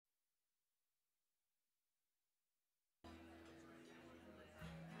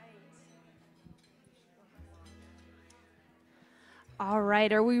All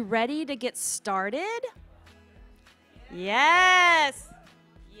right, are we ready to get started? Yes.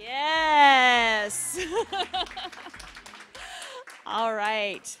 Yes. All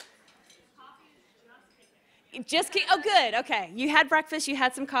right. Oh, good. Okay. You had breakfast, you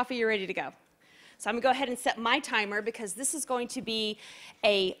had some coffee, you're ready to go. So I'm going to go ahead and set my timer because this is going to be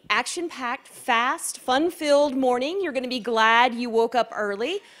a action-packed, fast, fun-filled morning. You're going to be glad you woke up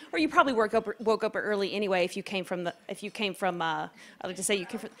early, or you probably woke up early anyway if you came from I like to say you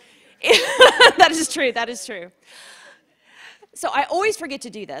came from that is true. That is true. So I always forget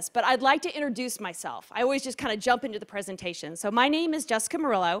to do this, but I'd like to introduce myself. I always just kind of jump into the presentation. So my name is Jessica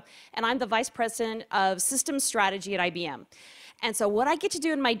Murillo, and I'm the Vice President of Systems Strategy at IBM. And so what I get to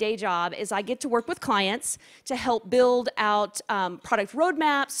do in my day job is I get to work with clients to help build out product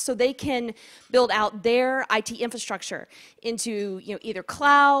roadmaps so they can build out their IT infrastructure into either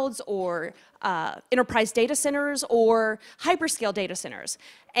clouds or enterprise data centers or hyperscale data centers.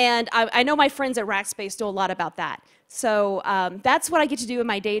 And I know my friends at Rackspace know a lot about that. So that's what I get to do in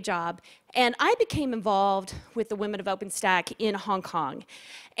my day job. And I became involved with the Women of OpenStack in Hong Kong.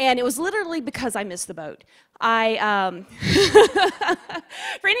 And it was literally because I missed the boat. For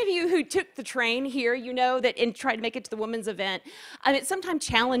any of you who took the train here, you know that in trying to make it to the women's event, it's sometimes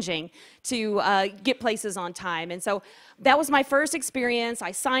challenging to get places on time. And so that was my first experience.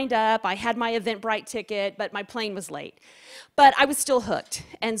 I signed up, I had my Eventbrite ticket, but my plane was late. But I was still hooked.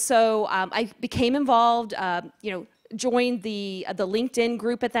 And so I became involved, joined the LinkedIn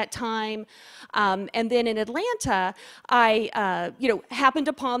group at that time, and then in Atlanta, I happened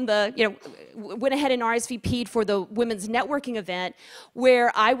upon went ahead and RSVP'd for the women's networking event,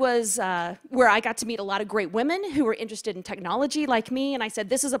 where I got to meet a lot of great women who were interested in technology like me, and I said,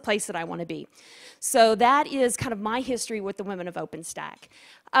 this is a place that I want to be. So that is kind of my history with the Women of OpenStack.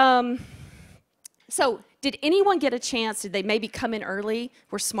 So did anyone get a chance? Did they maybe come in early?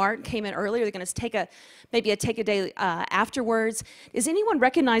 Were smart and came in early? Or they're going to take a day afterwards? Does anyone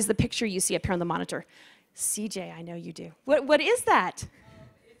recognize the picture you see up here on the monitor? CJ, I know you do. What is that?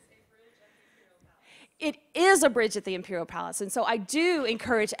 It's a bridge at the Imperial Palace. It is a bridge at the Imperial Palace. And so I do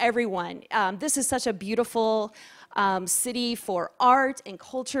encourage everyone. This is such a beautiful city for art and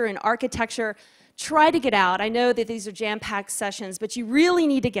culture and architecture. Try to get out. I know that these are jam-packed sessions, but you really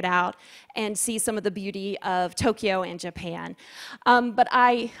need to get out and see some of the beauty of Tokyo and Japan. But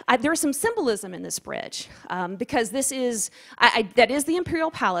there's some symbolism in this bridge because that is the Imperial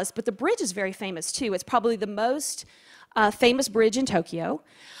Palace, but the bridge is very famous too. It's probably the most famous bridge in Tokyo,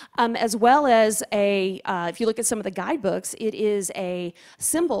 as well as if you look at some of the guidebooks, it is a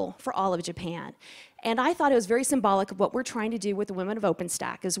symbol for all of Japan. And I thought it was very symbolic of what we're trying to do with the Women of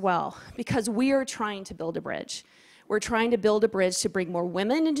OpenStack as well, because we are trying to build a bridge. We're trying to build a bridge to bring more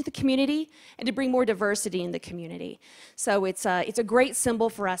women into the community and to bring more diversity in the community. So it's a great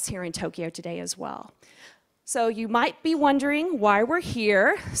symbol for us here in Tokyo today as well. So you might be wondering why we're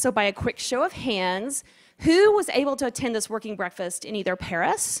here. So by a quick show of hands, who was able to attend this working breakfast in either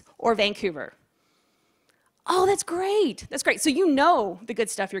Paris or Vancouver? Oh, that's great. That's great. So you know the good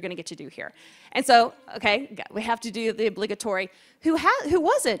stuff you're going to get to do here. And so, okay, we have to do the obligatory. Who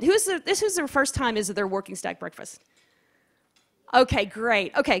wasn't? This was their first time is their working stack breakfast? Okay,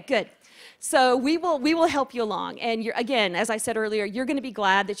 great. Okay, good. So we will help you along. And again, as I said earlier, you're going to be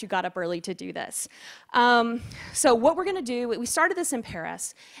glad that you got up early to do this. So what we're going to do, we started this in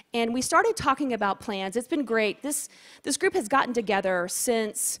Paris, and we started talking about plans. It's been great. This group has gotten together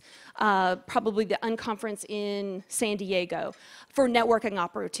since probably the unconference in San Diego for networking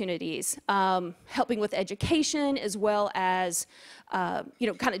opportunities, helping with education as well as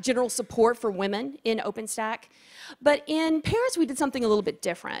kind of general support for women in OpenStack. But in Paris, we did something a little bit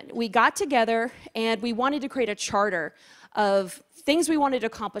different. We got together and we wanted to create a charter of things we wanted to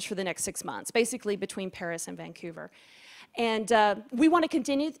accomplish for the next 6 months, basically between Paris and Vancouver. And we want to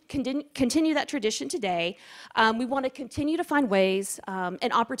continue that tradition today. We want to continue to find ways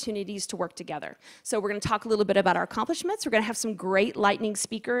and opportunities to work together. So we're going to talk a little bit about our accomplishments. We're going to have some great lightning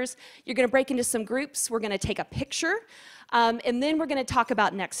speakers. You're going to break into some groups. We're going to take a picture. And then we're going to talk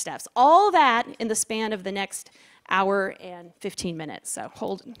about next steps. All that in the span of the next hour and 15 minutes. So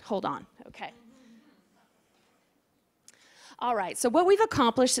hold on. Okay. All right. So what we've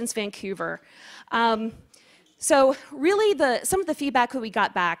accomplished since Vancouver. So really, some of the feedback that we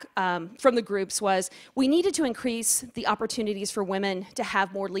got back from the groups was we needed to increase the opportunities for women to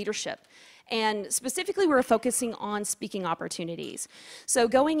have more leadership And specifically, we're focusing on speaking opportunities. So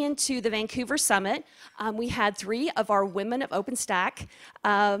going into the Vancouver Summit, we had 3 of our Women of OpenStack,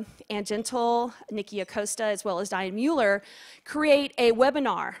 Ann Gentle, Niki Acosta, as well as Diane Mueller, create a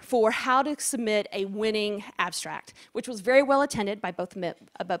webinar for how to submit a winning abstract, which was very well attended by both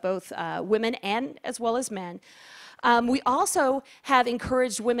women and as well as men. We also have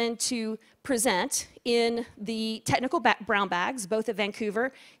encouraged women to present in the technical brown bags, both at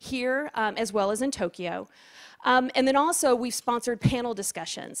Vancouver, here, as well as in Tokyo. And then also, we've sponsored panel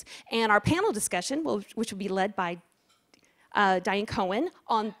discussions. And our panel discussion, which will be led by Diane Cohen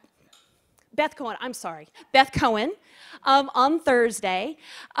on Beth Cohen, on Thursday.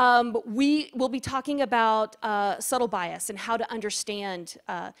 We will be talking about subtle bias and how to understand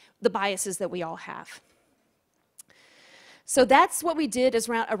the biases that we all have. So that's what we did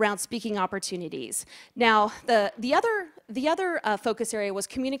around speaking opportunities. Now, the other focus area was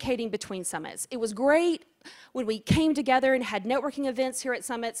communicating between summits. It was great when we came together and had networking events here at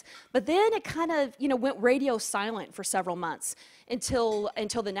summits, but then it kind of went radio silent for several months until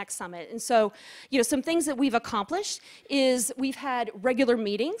the next summit. And so some things that we've accomplished is we've had regular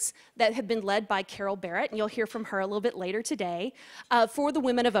meetings that have been led by Carol Barrett, and you'll hear from her a little bit later today, for the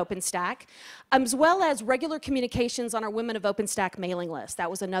Women of OpenStack, as well as regular communications on our Women of OpenStack mailing list.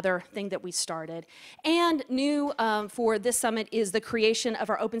 That was another thing that we started. And new for this summit is the creation of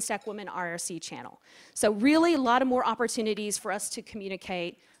our OpenStack Women IRC channel. So really a lot of more opportunities for us to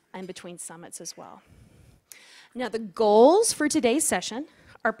communicate in between summits as well. Now the goals for today's session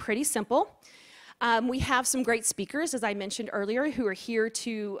are pretty simple. We have some great speakers, as I mentioned earlier, who are here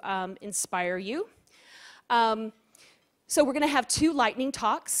to inspire you. So we're going to have 2 lightning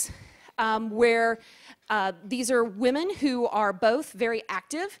talks where these are women who are both very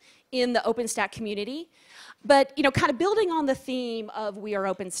active in the OpenStack community. But kind of building on the theme of We Are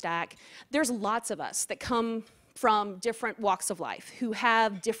OpenStack, there's lots of us that come from different walks of life, who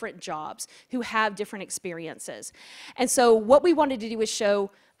have different jobs, who have different experiences. And so what we wanted to do is show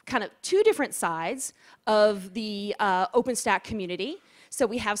kind of 2 different sides of the OpenStack community. So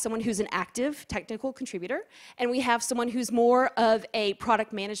we have someone who's an active technical contributor, and we have someone who's more of a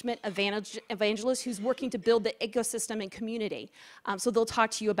product management evangelist who's working to build the ecosystem and community. So they'll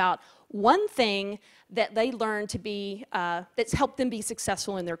talk to you about one thing that they learned to be, that's helped them be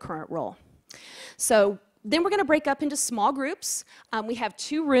successful in their current role. So then we're going to break up into small groups. We have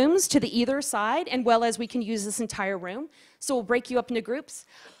 2 rooms to the either side, and well as we can use this entire room. So we'll break you up into groups.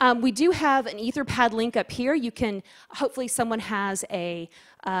 We do have an Etherpad link up here. You can, hopefully someone has a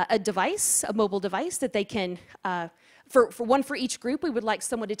device, a mobile device that they can, for one for each group, we would like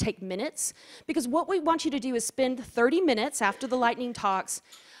someone to take minutes. Because what we want you to do is spend 30 minutes after the lightning talks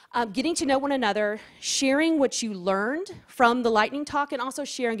getting to know one another, sharing what you learned from the lightning talk, and also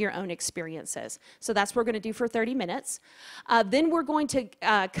sharing your own experiences. So that's what we're going to do for 30 minutes. Then we're going to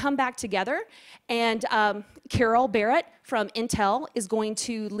come back together, and Carol Barrett from Intel is going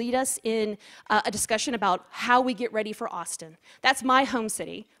to lead us in a discussion about how we get ready for Austin. That's my home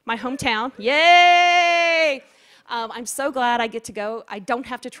city, my hometown. Yay! I'm so glad I get to go. I don't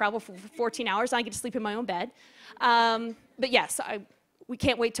have to travel for 14 hours. I get to sleep in my own bed. But yes, we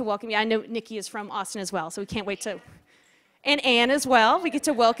can't wait to welcome you. I know Niki is from Austin as well, so we can't wait to, and Anne as well. We get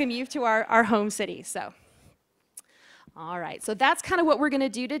to welcome you to our home city. So, all right, so that's kind of what we're going to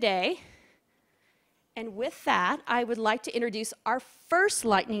do today. And with that, I would like to introduce our first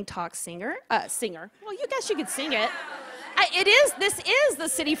lightning talk singer. Well, you guess you could sing it. This is the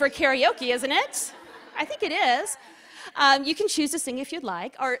city for karaoke, isn't it? I think it is. You can choose to sing if you'd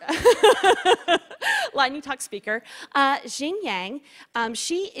like. Our lightning talk speaker, Xing Yang.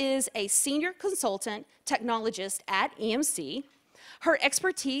 She is a senior consultant technologist at EMC. Her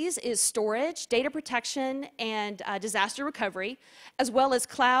expertise is storage, data protection, and disaster recovery, as well as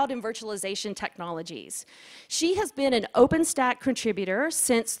cloud and virtualization technologies. She has been an OpenStack contributor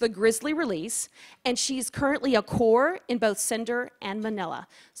since the Grizzly release, and she's currently a core in both Cinder and Manila.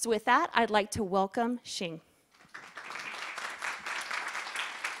 So with that, I'd like to welcome Xing.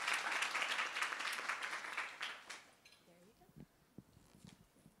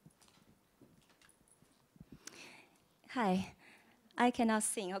 Hi, I cannot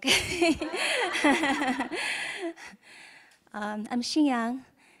sing, okay? I'm Xing Yang.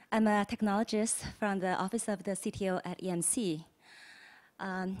 I'm a technologist from the Office of the CTO at EMC.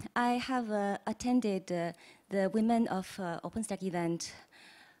 I have attended the Women of OpenStack event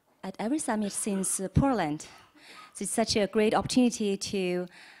at every summit since Portland. So it's such a great opportunity to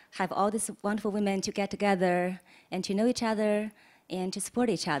have all these wonderful women to get together and to know each other and to support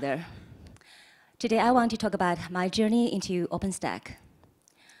each other. Today, I want to talk about my journey into OpenStack.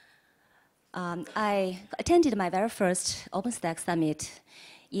 I attended my very first OpenStack summit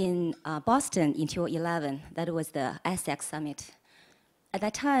in Boston in 2011. That was the ISAC summit. At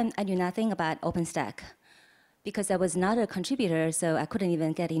that time, I knew nothing about OpenStack because I was not a contributor, so I couldn't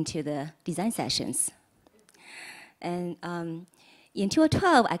even get into the design sessions. And in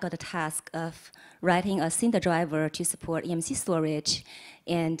 2012, I got the task of writing a Cinder driver to support EMC storage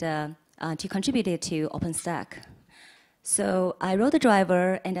and to contribute it to OpenStack. So I wrote the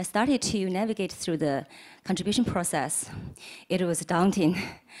driver, and I started to navigate through the contribution process. It was daunting.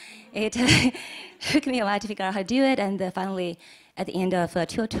 It took me a while to figure out how to do it, and finally, at the end of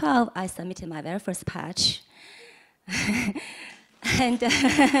 2012, I submitted my very first patch. And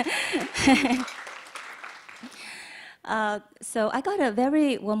so I got a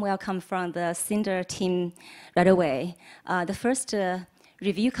very warm welcome from the Cinder team right away. The first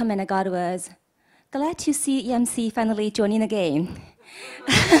review comment I got was, "Glad to see EMC finally joining the game."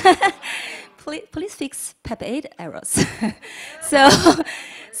 please fix PEP 8 errors.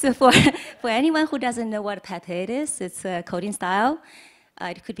 so for anyone who doesn't know what PEP 8 is, it's a coding style.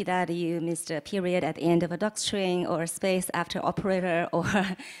 It could be that you missed a period at the end of a docstring or space after operator or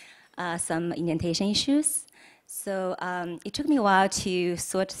some indentation issues. So it took me a while to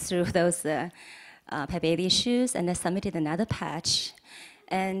sort through those PEP 8 issues, and I submitted another patch.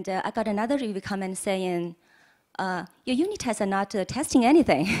 And I got another review comment saying, your unit tests are not testing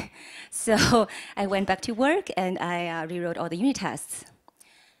anything. So I went back to work and I rewrote all the unit tests.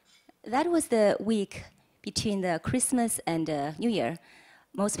 That was the week between the Christmas and New Year.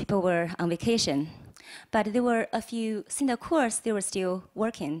 Most people were on vacation. But there were a few Cinder cores, they were still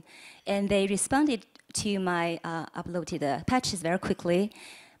working. And they responded to my uploaded patches very quickly.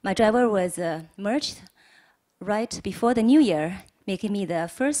 My driver was merged right before the New Year, making me the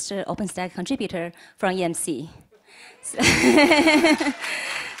first OpenStack contributor from EMC.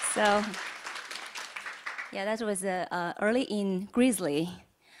 So yeah, that was early in Grizzly.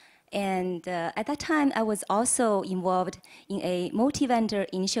 And at that time, I was also involved in a multi-vendor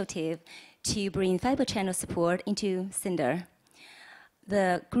initiative to bring fiber channel support into Cinder.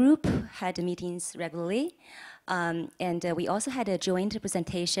 The group had meetings regularly, and we also had a joint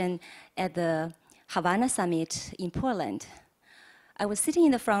presentation at the Havana Summit in Portland. I was sitting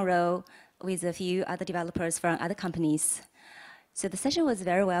in the front row with a few other developers from other companies. So the session was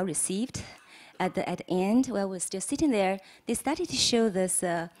very well received. At the end, while we were still sitting there, they started to show this,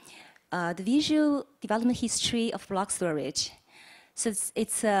 the visual development history of block storage. So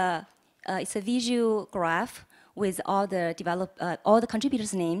it's a visual graph with all the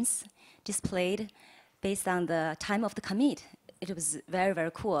contributors' names displayed based on the time of the commit. It was very,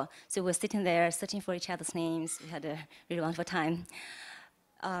 very cool. So we were sitting there searching for each other's names. We had a really wonderful time.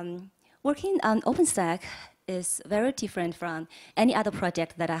 Working on OpenStack is very different from any other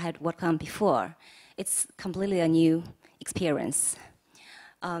project that I had worked on before. It's completely a new experience.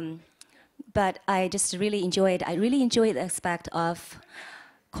 But I just really enjoyed the aspect of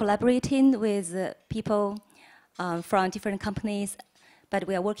collaborating with people from different companies, but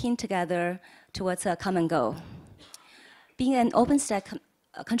we are working together towards a common goal. Being an OpenStack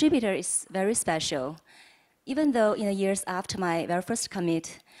contributor is very special. Even though in the years after my very first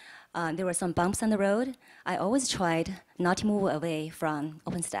commit, there were some bumps on the road, I always tried not to move away from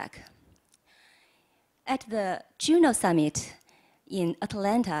OpenStack. At the Juno Summit in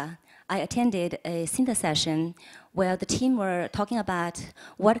Atlanta, I attended a Cinder session where the team were talking about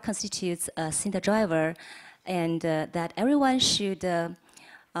what constitutes a Cinder driver and that everyone should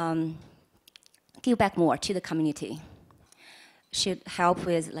give back more to the community. Should help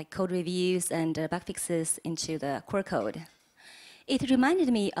with like code reviews and bug fixes into the core code. It reminded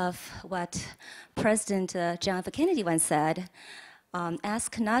me of what President John F. Kennedy once said,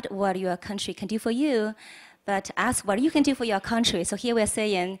 ask not what your country can do for you, but ask what you can do for your country. So here we're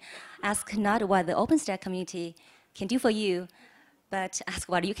saying, ask not what the OpenStack community can do for you, but ask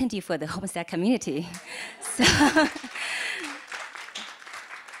what you can do for the OpenStack community.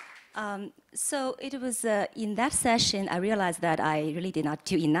 So it was in that session I realized that I really did not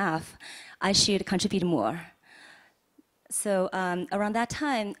do enough. I should contribute more. So around that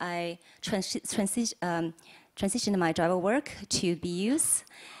time, I transitioned my driver work to BUs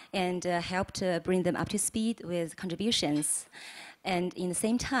and helped bring them up to speed with contributions. And in the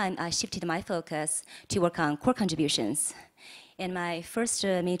same time, I shifted my focus to work on core contributions. And my first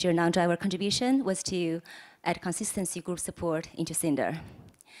major non-driver contribution was to add consistency group support into Cinder.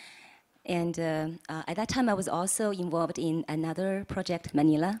 And at that time, I was also involved in another project,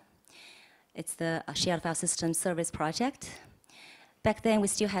 Manila. It's the shared file system service project. Back then, we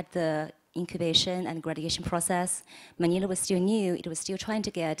still had the incubation and graduation process. Manila was still new. It was still trying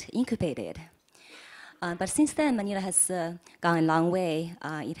to get incubated. But since then, Manila has gone a long way.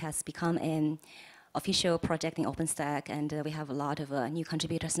 It has become an official project in OpenStack, and we have a lot of new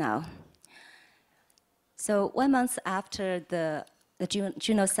contributors now. So 1 month after the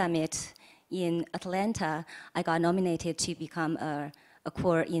Juno Summit in Atlanta, I got nominated to become a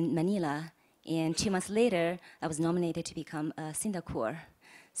core in Manila. And 2 months later, I was nominated to become a Cinder core.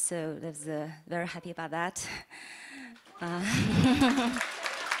 So I was very happy about that.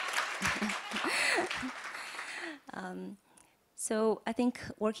 So I think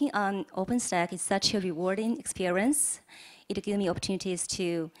working on OpenStack is such a rewarding experience. It gives me opportunities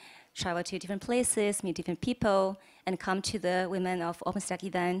to travel to different places, meet different people, and come to the Women of OpenStack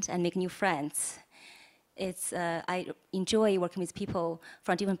event and make new friends. I enjoy working with people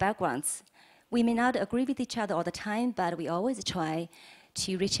from different backgrounds. We may not agree with each other all the time, but we always try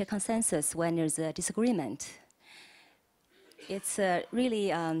to reach a consensus when there's a disagreement. It's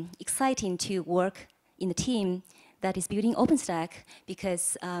really exciting to work in a team that is building OpenStack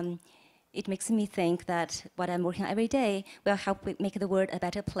because it makes me think that what I'm working on every day will help make the world a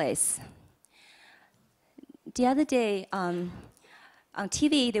better place. The other day on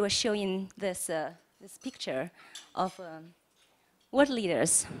TV, they were showing this picture of world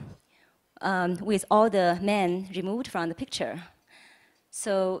leaders with all the men removed from the picture.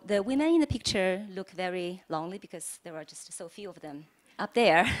 So the women in the picture look very lonely because there are just so few of them up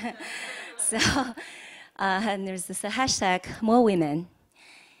there. So, and there's this hashtag, more women.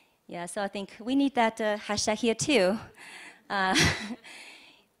 Yeah, so I think we need that hashtag here too.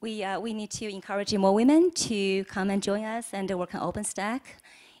 We need to encourage more women to come and join us and work on OpenStack.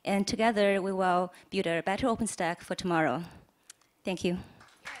 And together we will build a better OpenStack for tomorrow. Thank you.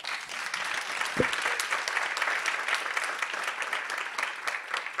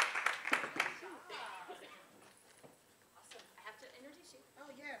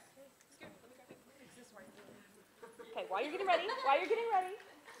 While you're getting ready,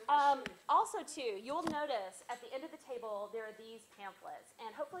 also too, you'll notice at the end of the table there are these pamphlets,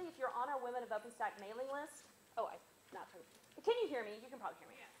 and hopefully if you're on our Women of OpenStack mailing list, can you hear me? You can probably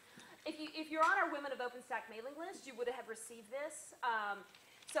hear me. If you're on our Women of OpenStack mailing list, you would have received this.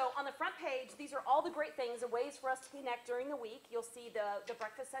 So on the front page, these are all the great things, the ways for us to connect during the week. You'll see the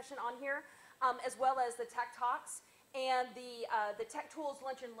breakfast session on here, as well as the tech talks and the tech tools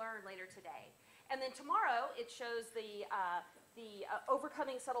lunch and learn later today. And then tomorrow, it shows the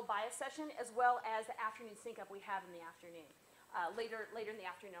overcoming subtle bias session, as well as the afternoon sync up we have in the afternoon, later in the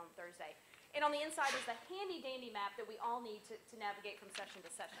afternoon on Thursday. And on the inside is the handy dandy map that we all need to navigate from session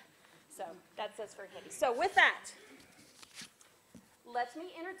to session. So that's very handy. So with that, let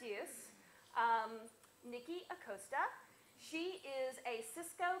me introduce Niki Acosta. She is a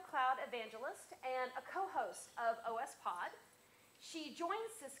Cisco Cloud Evangelist and a co-host of OS Pod. She joined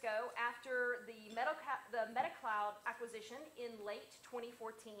Cisco after the MetaCloud acquisition in late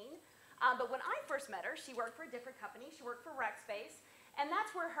 2014. But when I first met her, she worked for a different company. She worked for Rackspace. And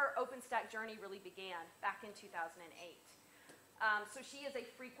that's where her OpenStack journey really began, back in 2008. So she is a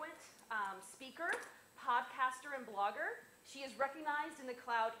frequent speaker, podcaster, and blogger. She is recognized in the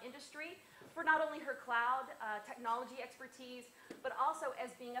cloud industry for not only her cloud technology expertise, but also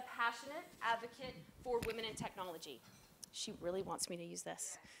as being a passionate advocate for women in technology. She really wants me to use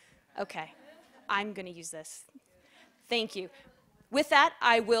this. Okay, I'm going to use this. Thank you. With that,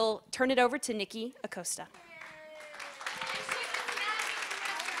 I will turn it over to Niki Acosta.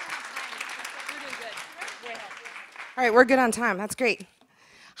 All right, we're good on time. That's great.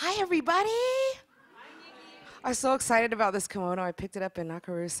 Hi, everybody. I was so excited about this kimono. I picked it up in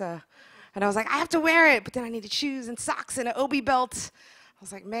Nakarusa, and I was like, I have to wear it, but then I needed shoes and socks and an obi belt. I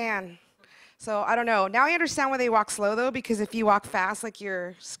was like, man. So I don't know. Now I understand why they walk slow, though, because if you walk fast, like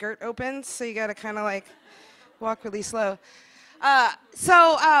your skirt opens, so you got to kind of like walk really slow. My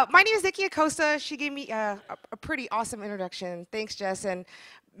name is Niki Acosta. She gave me a pretty awesome introduction. Thanks, Jess. And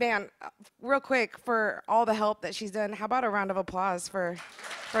man, real quick, for all the help that she's done, how about a round of applause for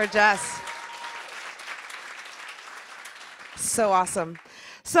Jess? So awesome.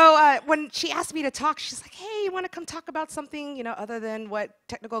 So when she asked me to talk, she's like, hey, you want to come talk about something, other than what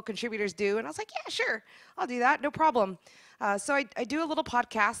technical contributors do? And I was like, yeah, sure. I'll do that. No problem. So I do a little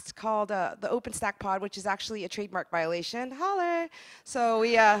podcast called the OpenStack Pod, which is actually a trademark violation. Holler. So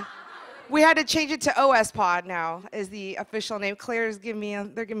we had to change it to OS Pod now is the official name. Claire's they're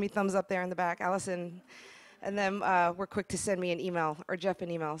giving me thumbs up there in the back. Allison. And then we're quick to send me an email or Jeff an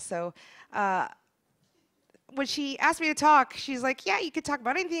email. So when she asked me to talk, she's like, yeah, you could talk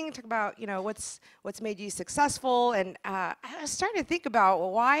about anything, talk about, you know, what's made you successful. And I was starting to think about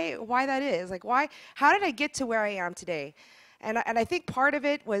why that is. Like, how did I get to where I am today? And I think part of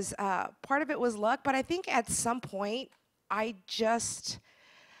it was luck, but I think at some point I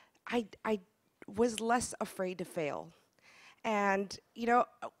was less afraid to fail. And, you know,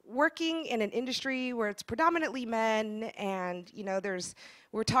 working in an industry where it's predominantly men and, you know,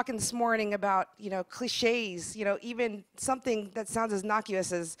 we're talking this morning about, you know, cliches, you know, even something that sounds as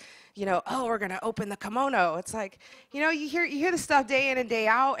innocuous as, you know, oh, we're going to open the kimono. It's like, you know, you hear the stuff day in and day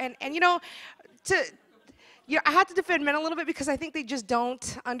out. And you know, I had to defend men a little bit because I think they just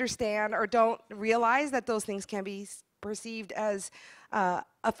don't understand or don't realize that those things can be perceived as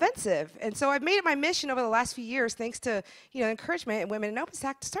offensive. And so I've made it my mission over the last few years, thanks to, you know, encouragement and Women in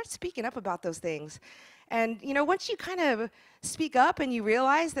OpenStack, to start speaking up about those things. And, you know, once you kind of speak up and you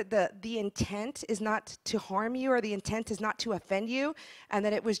realize that the intent is not to harm you, or the intent is not to offend you, and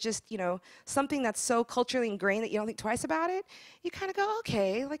that it was just, you know, something that's so culturally ingrained that you don't think twice about it, you kind of go,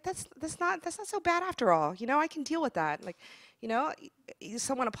 okay, like that's not so bad after all. You know, I can deal with that. Like, you know,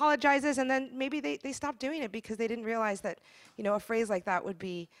 someone apologizes and then maybe they stop doing it because they didn't realize that, you know, a phrase like that would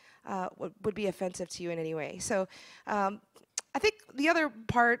be offensive to you in any way. So I think the other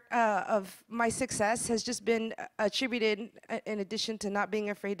part of my success has just been attributed, in addition to not being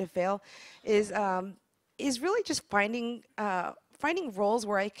afraid to fail, is really just finding roles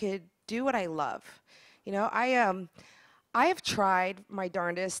where I could do what I love. You know, I have tried my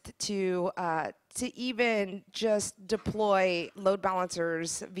darndest to even just deploy load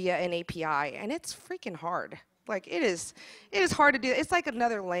balancers via an API, and it's freaking hard. Like, it is hard to do. It's like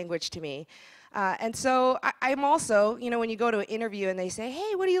another language to me. And so I'm also, you know, when you go to an interview and they say,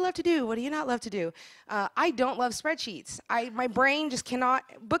 hey, what do you love to do? What do you not love to do? I don't love spreadsheets. My brain just cannot,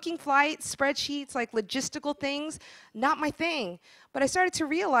 booking flights, spreadsheets, like logistical things, not my thing. But I started to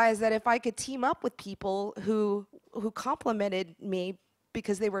realize that if I could team up with people who complimented me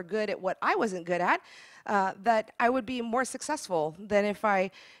because they were good at what I wasn't good at, that I would be more successful than if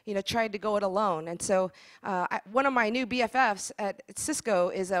I, you know, tried to go it alone. And so one of my new BFFs at Cisco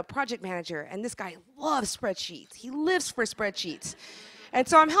is a project manager, and this guy loves spreadsheets. He lives for spreadsheets. And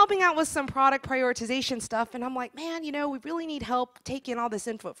so I'm helping out with some product prioritization stuff, and I'm like, man, you know, we really need help taking all this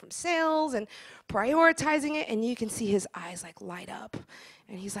input from sales and prioritizing it. And you can see his eyes like light up.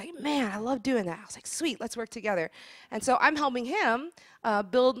 And he's like, man, I love doing that. I was like, sweet, let's work together. And so I'm helping him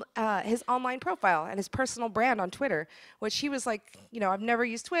build his online profile and his personal brand on Twitter, which he was like, you know, I've never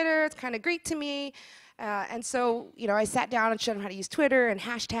used Twitter. It's kind of Greek to me. And so, you know, I sat down and showed him how to use Twitter and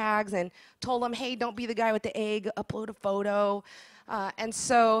hashtags and told him, hey, don't be the guy with the egg, upload a photo. And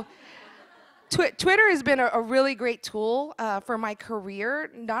so Twitter has been a really great tool for my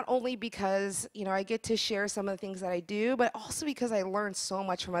career, not only because, you know, I get to share some of the things that I do, but also because I learn so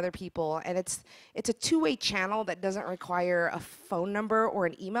much from other people. And it's a two-way channel that doesn't require a phone number or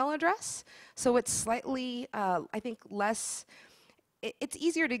an email address. So it's slightly, I think, less... It's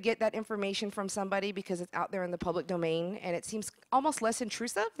easier to get that information from somebody because it's out there in the public domain, and it seems almost less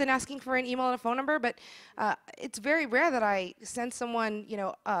intrusive than asking for an email and a phone number. But it's very rare that I send someone, you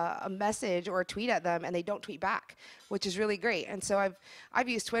know, a message or a tweet at them and they don't tweet back, which is really great. And so I've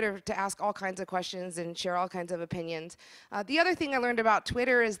used Twitter to ask all kinds of questions and share all kinds of opinions. The other thing I learned about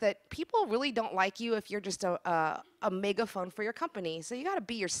Twitter is that people really don't like you if you're just a megaphone for your company. So you got to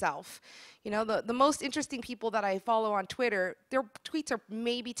be yourself. You know, the most interesting people that I follow on Twitter, their tweets are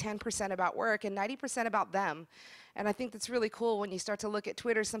maybe 10% about work and 90% about them. And I think that's really cool when you start to look at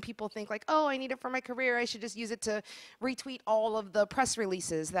Twitter. Some people think like, oh, I need it for my career. I should just use it to retweet all of the press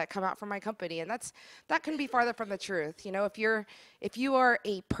releases that come out from my company. And that can be farther from the truth. You know, if you are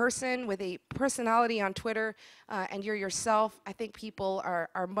a person with a personality on Twitter and you're yourself, I think people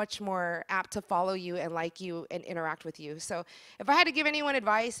are much more apt to follow you and like you and interact with you. So if I had to give anyone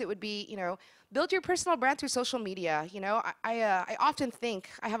advice, it would be, you know, build your personal brand through social media. You know, I often think,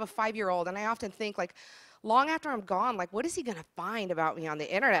 I have a 5-year-old, and I often think like, long after I'm gone, like, what is he gonna find about me on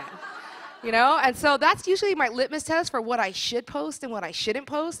the internet? You know, and so that's usually my litmus test for what I should post and what I shouldn't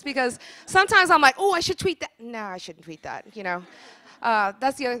post, because sometimes I'm like, oh, I should tweet that. No, I shouldn't tweet that, you know.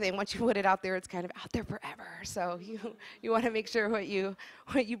 That's the other thing. Once you put it out there, it's kind of out there forever. So you want to make sure what you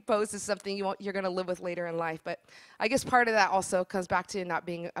post is something you're going to live with later in life. But I guess part of that also comes back to not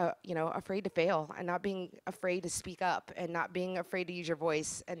being you know, afraid to fail, and not being afraid to speak up, and not being afraid to use your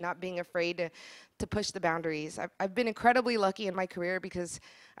voice, and not being afraid to push the boundaries. I've been incredibly lucky in my career because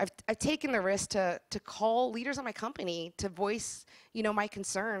I've taken the risk to call leaders on my company to voice, you know, my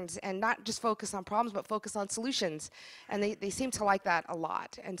concerns, and not just focus on problems, but focus on solutions. And they seem to like that a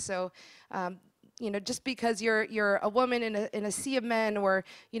lot. And so, just because you're a woman in a sea of men, or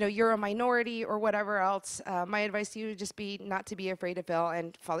you're a minority or whatever else, my advice to you would just be not to be afraid to fail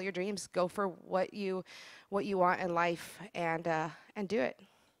and follow your dreams. Go for what you want in life, and do it.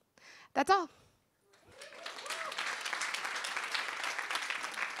 That's all.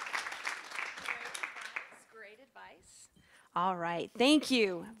 Great advice. All right, thank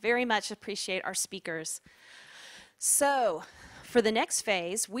you. Very much appreciate our speakers. So, for the next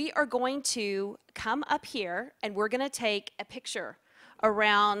phase, we are going to come up here and we're going to take a picture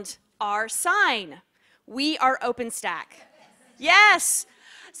around our sign. We are OpenStack. Yes.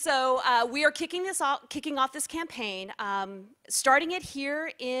 So we are kicking off this campaign, starting it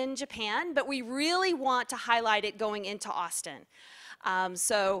here in Japan, but we really want to highlight it going into Austin.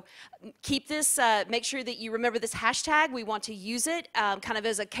 So keep this, make sure that you remember this hashtag. We want to use it kind of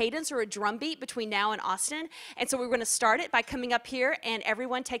as a cadence or a drumbeat between now and Austin. And so we're going to start it by coming up here and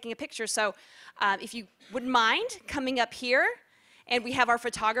everyone taking a picture. So if you wouldn't mind coming up here, and we have our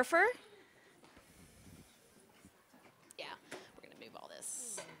photographer. Yeah, we're going to move all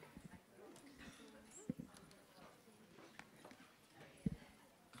this.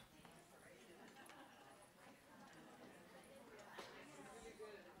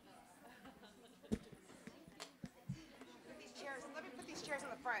 Let me put these chairs in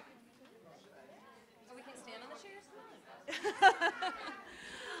the front. So we can stand on the chairs?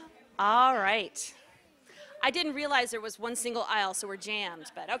 All right. I didn't realize there was one single aisle, so we're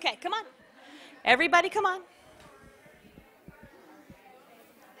jammed, but okay, come on. Everybody, come on.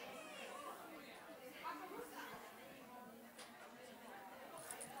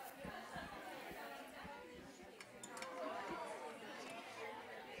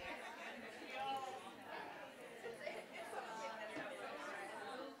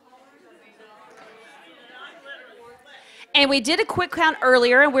 And we did a quick count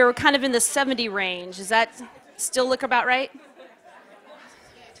earlier, and we were kind of in the 70 range. Does that still look about right?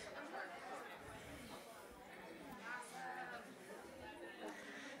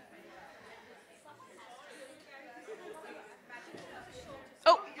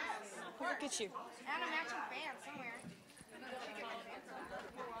 Oh, look at you. And a matching band somewhere.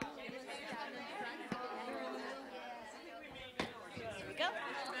 Here we go.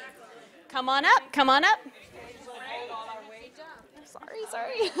 Come on up, come on up.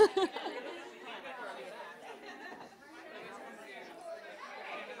 Sorry.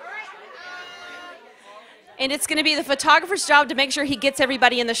 And it's going to be the photographer's job to make sure he gets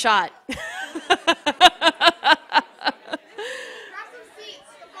everybody in the shot. Grab some seats.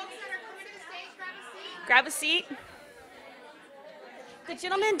 The folks that are coming to the stage, grab a seat. Grab a seat. The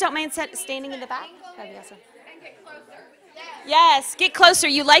gentlemen, don't mind standing in the back. That'd be awesome. And get closer. Yes, get closer.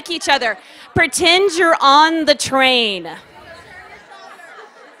 You like each other. Pretend you're on the train.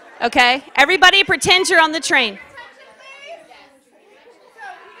 Okay? Everybody pretend you're on the train.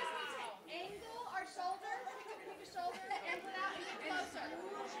 Angle our shoulder, pick a shoulder, and put out and get closer.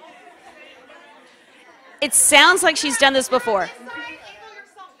 It sounds like she's done this before. This side, angle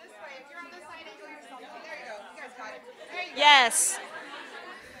yourself this way. If you're on this side, angle yourself. There you go. You guys got it. There you go. Yes.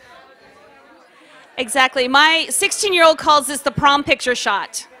 Exactly. My 16-year-old calls this the prom picture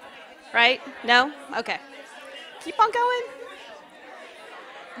shot. Right? No? Okay. Keep on going.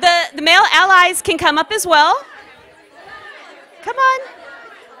 The male allies can come up as well. Come on.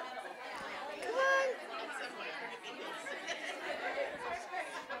 Come on.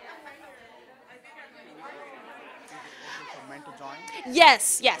 Meant to join?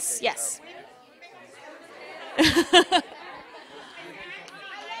 Yes, yes, yes.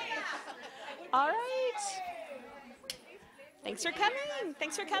 All right. Thanks for coming.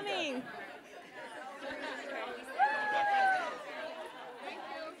 Thanks for coming.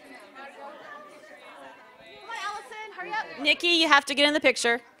 Come on, Allison, hurry up. Nikki, you have to get in the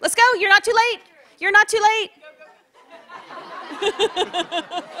picture. Let's go. You're not too late. You're not too late.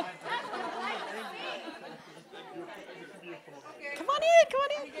 Come on in. Come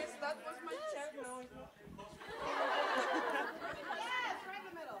on in. Yes, right in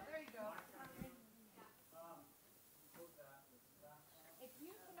the middle. There you go. If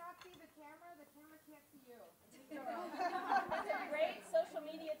you cannot see the camera can't see you. That's a great social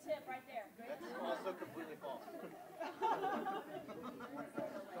media tip right there. That's also completely false.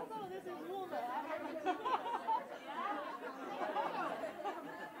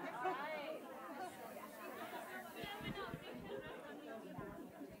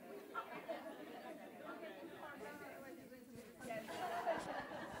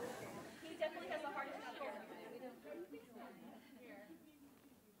 He definitely has the hardest job here.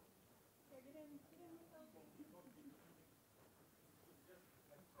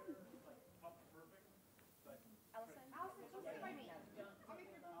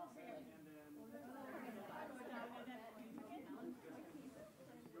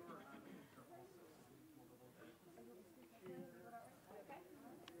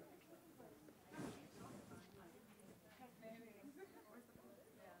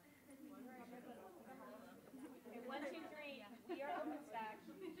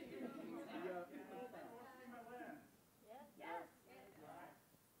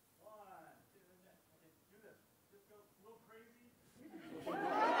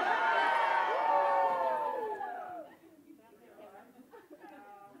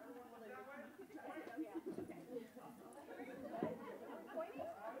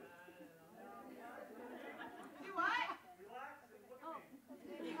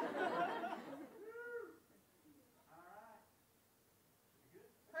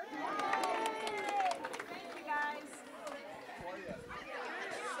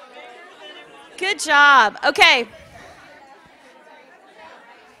 Good job. Okay.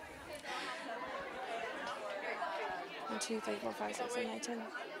 One, two, three, four, five, six, seven, eight, 10.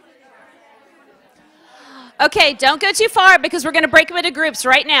 Okay, don't go too far because we're going to break them into groups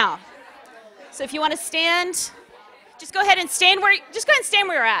right now. So if you want to stand, just go ahead and stand where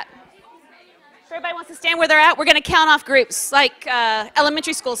you're at. If everybody wants to stand where they're at, we're going to count off groups like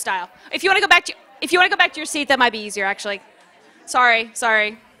elementary school style. If you want to go back to your seat, that might be easier actually. Sorry.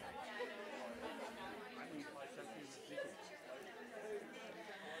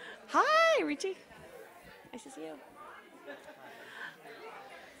 Hi, Richie. Nice to see you.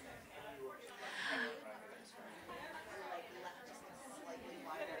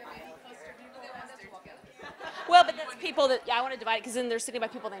 Well, but that's people that, I want to divide it because then they're sitting by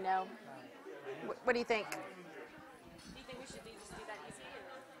people they know. What do you think? Do you think we should just do that easy?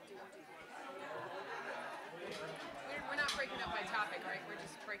 We're not breaking up by topic, right? We're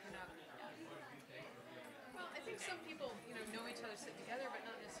just breaking up. Well, I think some people, know each other, sit together, but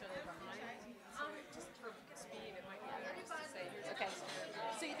not necessarily behind. So just for speed, it might be better just to say, Okay.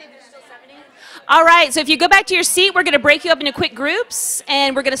 So you think there's still 70? All right. So if you go back to your seat, we're going to break you up into quick groups,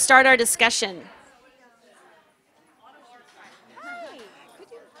 and we're going to start our discussion.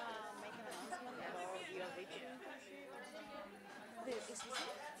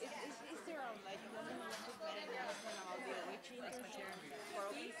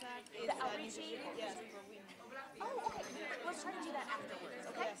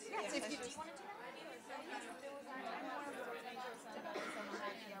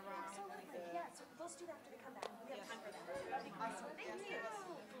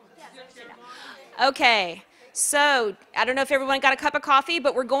 Okay, so I don't know if everyone got a cup of coffee,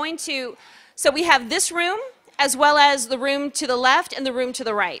 but we're going to, so we have this room as well as the room to the left and the room to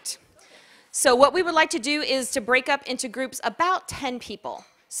the right. So what we would like to do is to break up into groups about 10 people.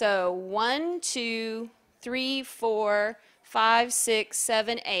 So 1, 2, 3, 4, 5, 6,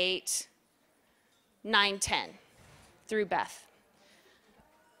 7, 8, 9, 10 through Beth.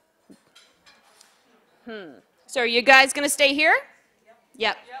 So are you guys going to stay here?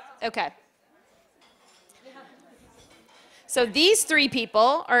 Yep. Okay. So these 3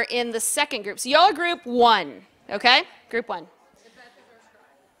 people are in the second group. So y'all are group 1, okay? Group 1.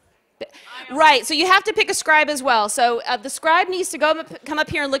 Right, so you have to pick a scribe as well. So the scribe needs to come up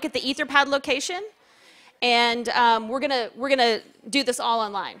here and look at the Etherpad location. And we're gonna do this all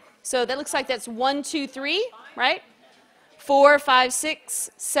online. So that looks like that's 1, 2, 3, right? 4, 5,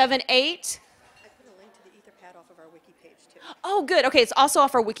 6, 7, 8. I put a link to the Etherpad off of our wiki page too. Oh, good. Okay, it's also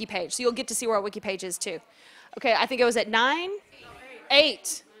off our wiki page, so you'll get to see where our wiki page is too. Okay, I think it was at 9,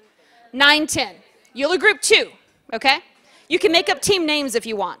 8, 9, 10. You'll group 2, okay? You can make up team names if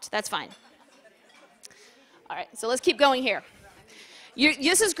you want. That's fine. All right, so let's keep going here.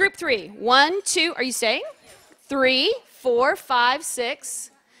 This is group 3. 1, 2, are you staying? 3, 4, 5,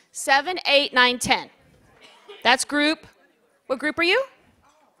 6, 7, 8, 9, 10. That's group, what group are you?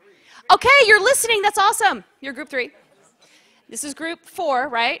 Okay, you're listening. That's awesome. You're group 3. This is group 4,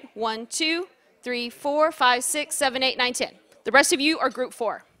 right? 1, 2, 3, 4, 5, 6, 7, 8, 9, 10. The rest of you are group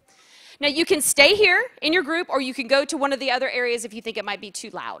 4. Now you can stay here in your group or you can go to one of the other areas if you think it might be too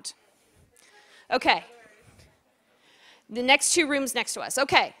loud. Okay. The next 2 rooms next to us.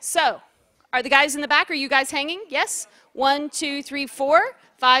 Okay, so are the guys in the back, are you guys hanging? Yes? 1, 2, 3, 4,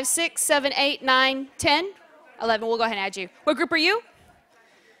 5, 6, 7, 8, 9, 10, 11. We'll go ahead and add you. What group are you?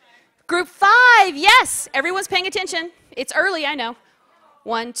 Group 5, yes. Everyone's paying attention. It's early, I know.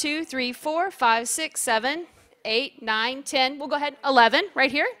 1, 2, 3, 4, 5, 6, 7, 8, 9, 10. We'll go ahead. 11,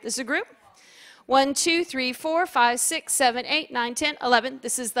 right here. This is a group. 1, 2, 3, 4, 5, 6, 7, 8, 9, 10, 11.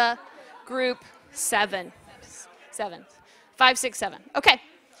 This is the group 7. 5, 6, 7. Okay.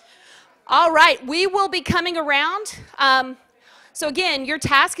 All right. We will be coming around. So again, your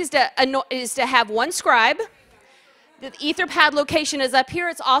task is to have one scribe. The Etherpad location is up here.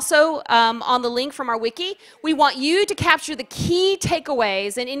 It's also on the link from our wiki. We want you to capture the key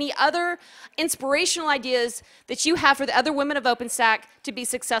takeaways and any other inspirational ideas that you have for the other women of OpenStack to be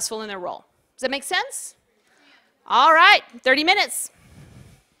successful in their role. Does that make sense? All right, 30 minutes.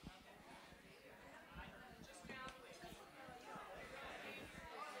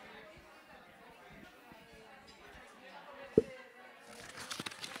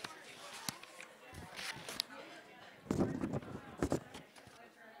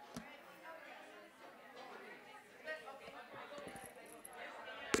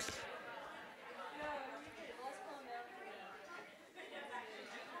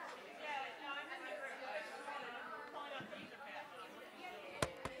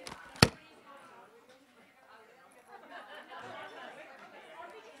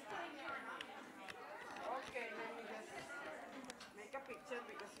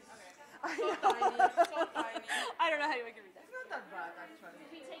 So tiny, so tiny. I don't know how you can read that. It's not that bad, actually.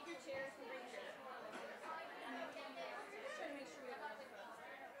 Can you take your chairs and bring your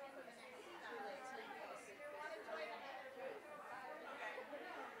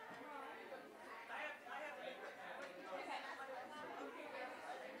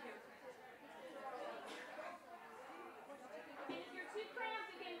If you're too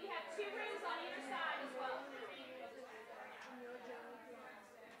cramped, again, we have 2 rooms on either side as well.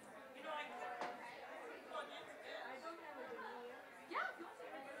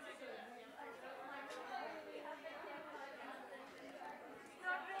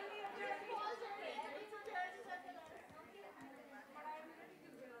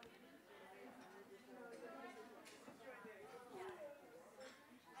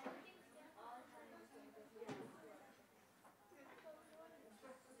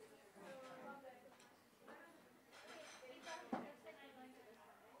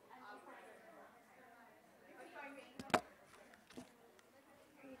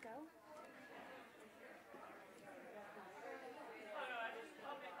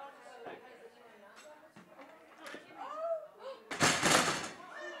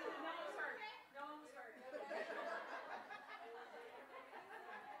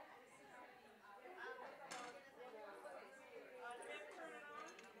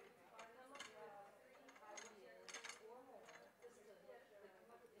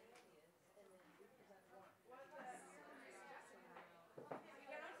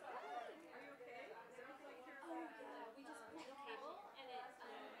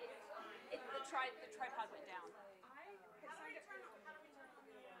 The tripod went down.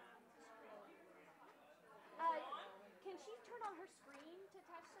 Can she turn on her screen to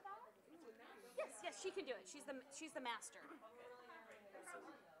attach to that? Yes, yes, she can do it. She's the master. Do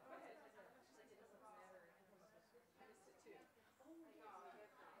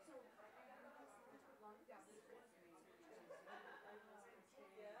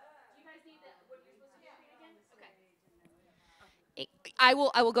you guys need what you're supposed to do again? Okay. I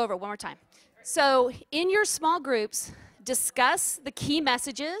will go over it one more time. So in your small groups, discuss the key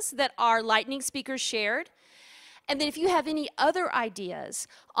messages that our lightning speakers shared. And then if you have any other ideas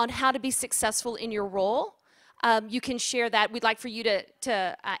on how to be successful in your role, you can share that. We'd like for you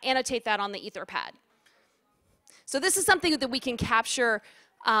to annotate that on the Etherpad. So this is something that we can capture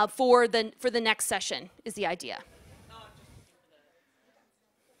for the next session is the idea.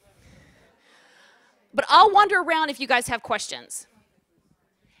 But I'll wander around if you guys have questions.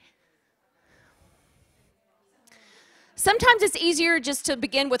 Sometimes it's easier just to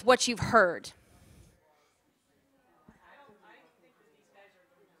begin with what you've heard.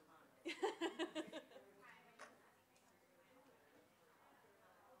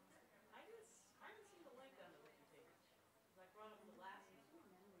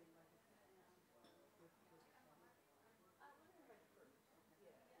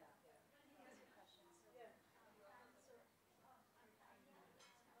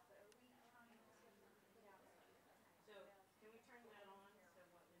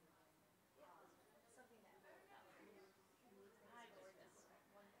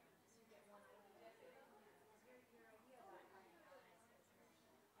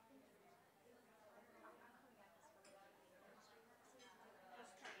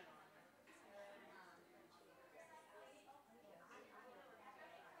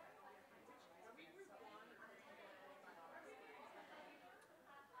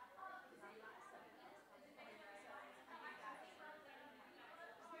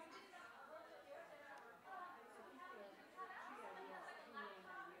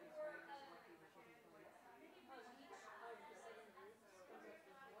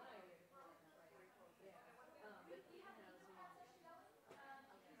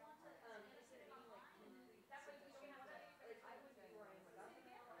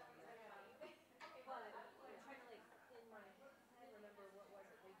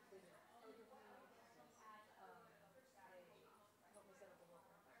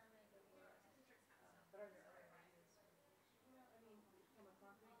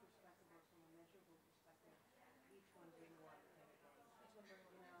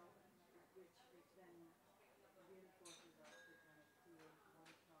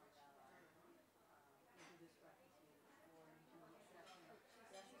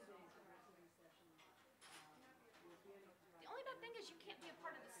 The only bad thing is you can't be a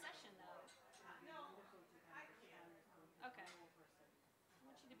part of the session, though. Okay. I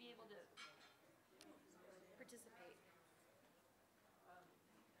want you to be able to participate.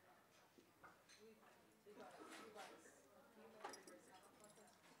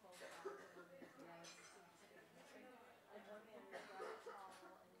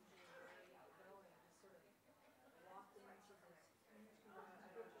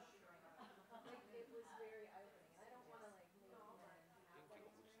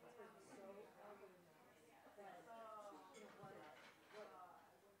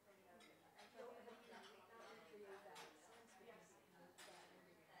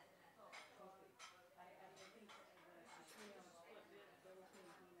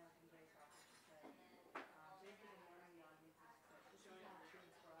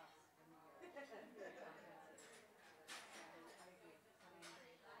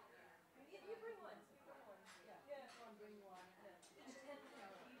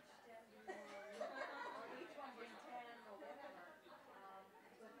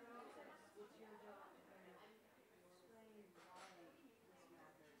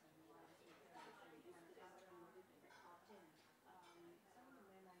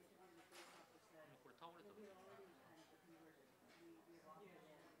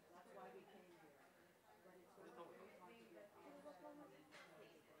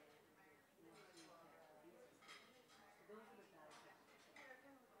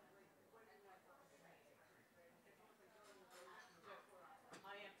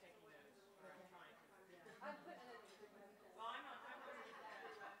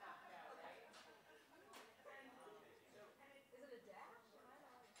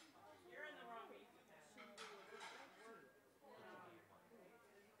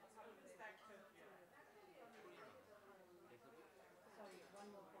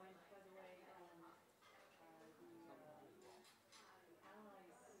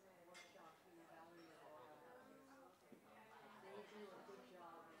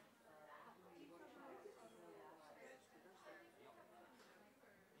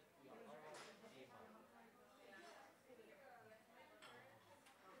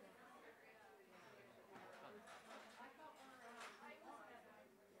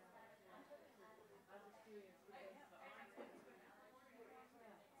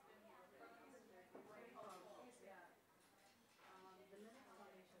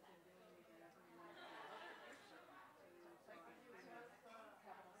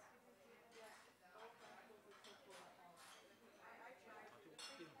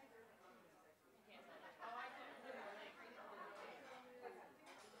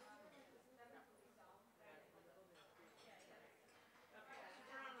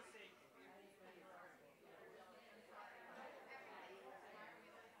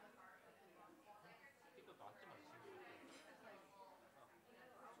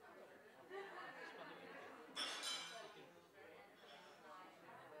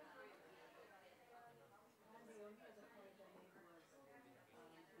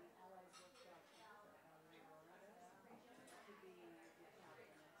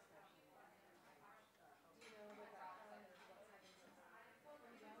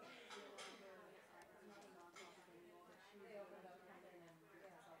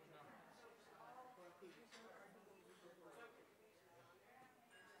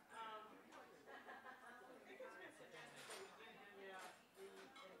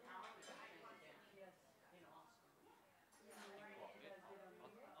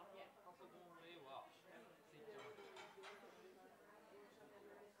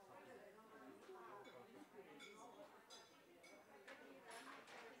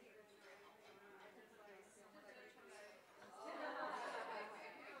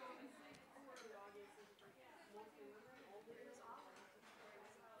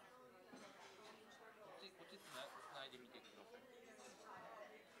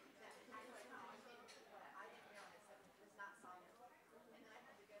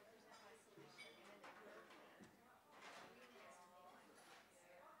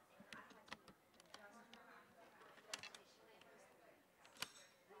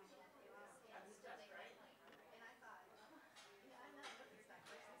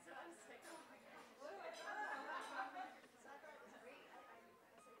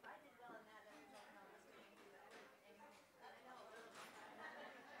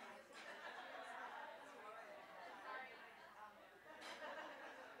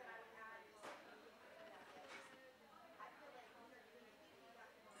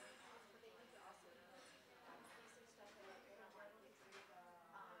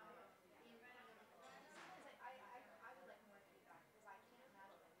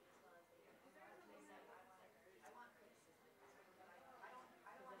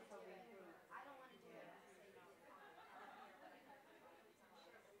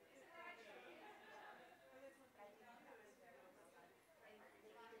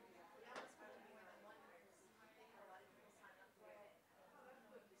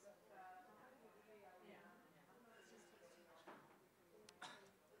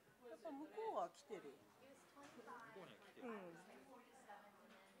 やっぱ向こうは来てる。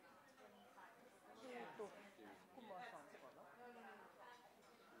コマさんかな。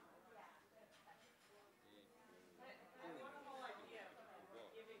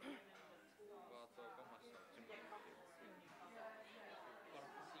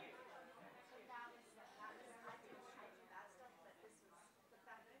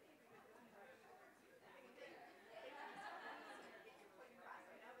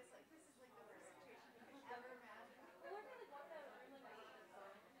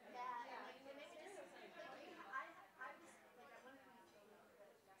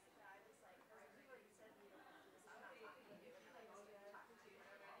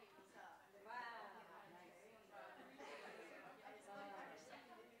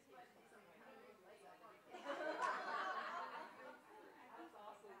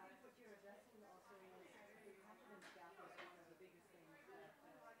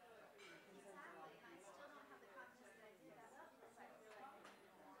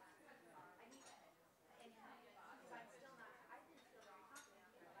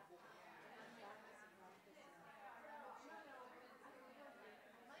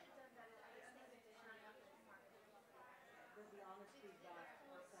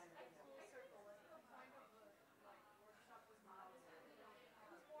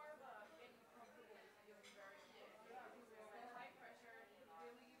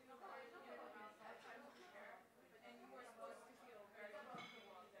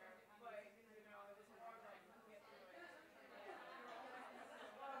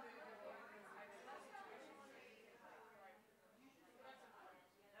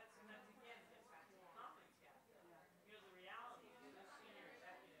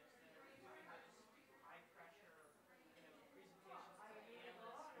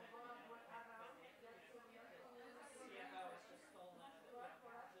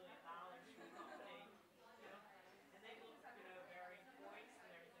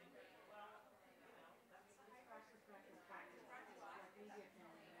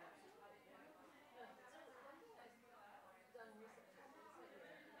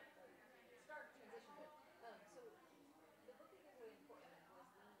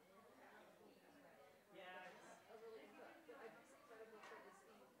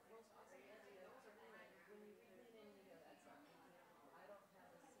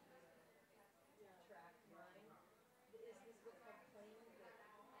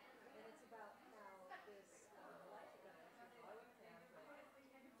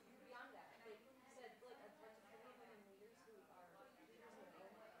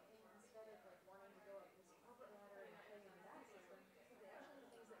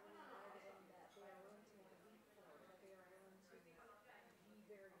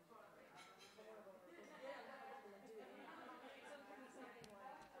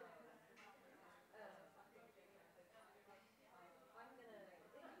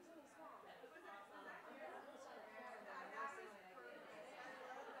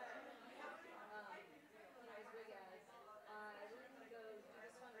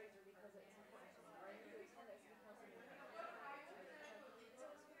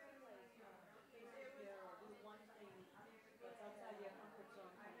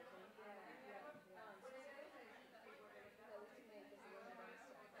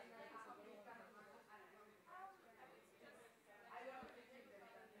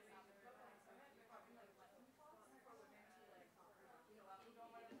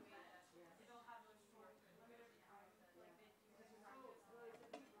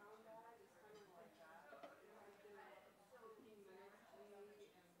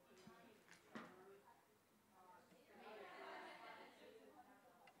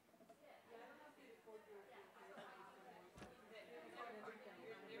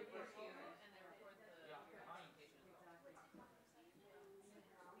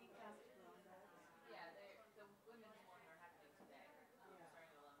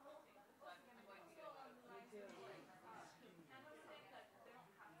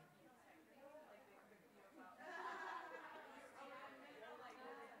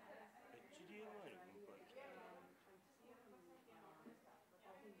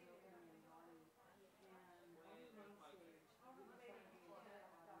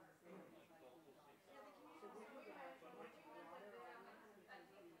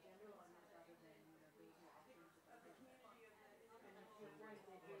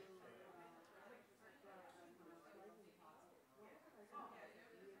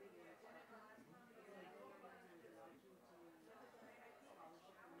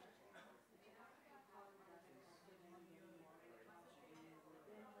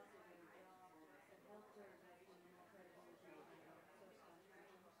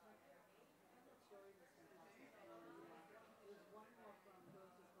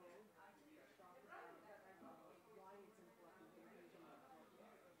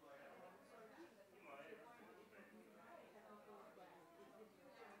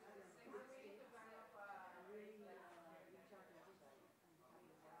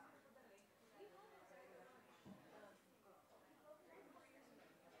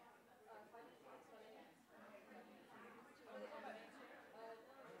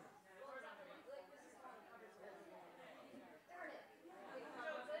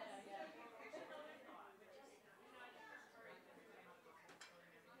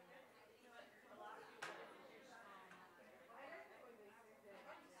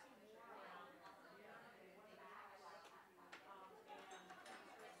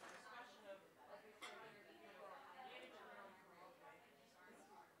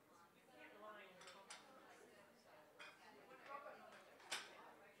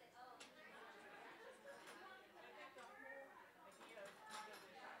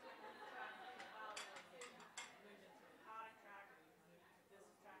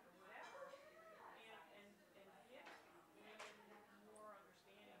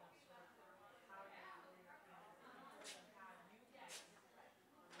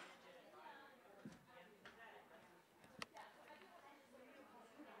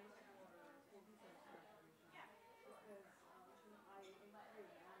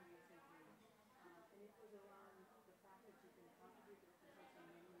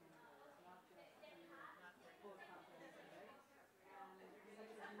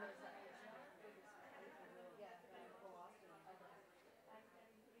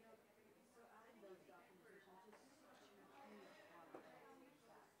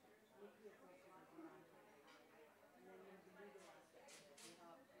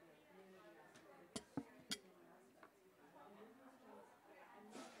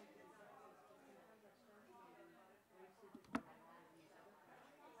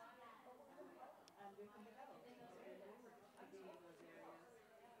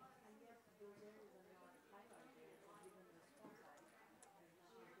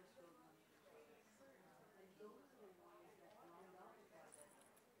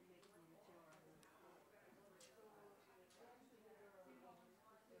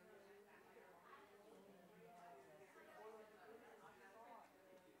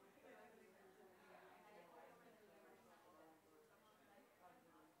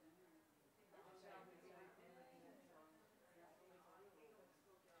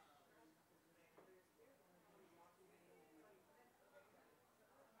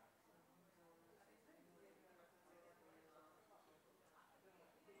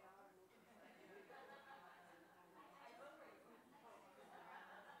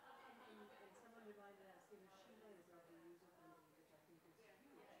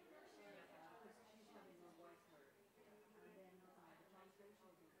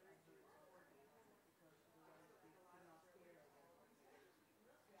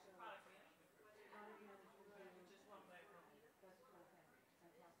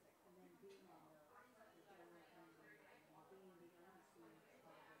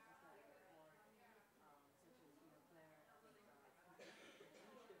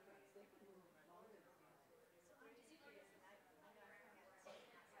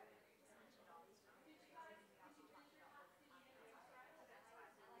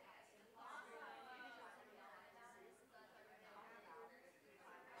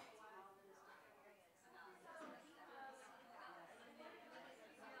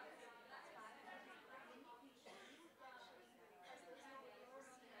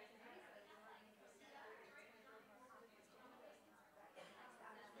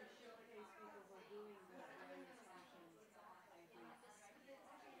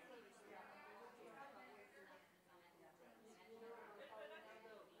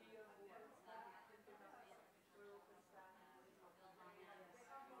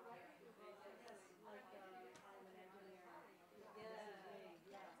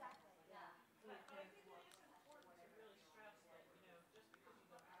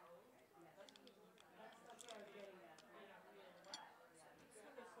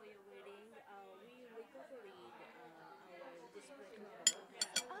For your wedding, we co-lead our display tomorrow.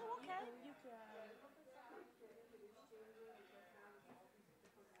 Oh, okay. You can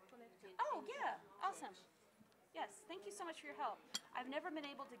connect it. Oh, yeah. Awesome. Yes, thank you so much for your help. I've never been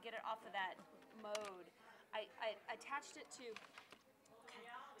able to get it off of that mode. I attached it to, okay,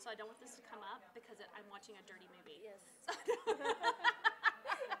 so I don't want this to come up because I'm watching a dirty movie. Yes.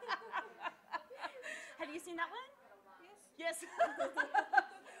 Have you seen that one? Yes. Yes.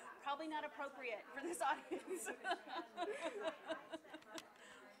 Probably not appropriate for this audience. It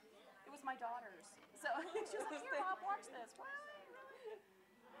was my daughter's. So she was like, here, Mom, watch this. What? So,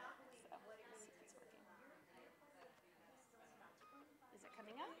 let's see if it's working. Is it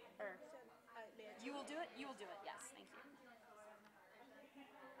coming up? Or you will do it? You will do it. Yes, thank you.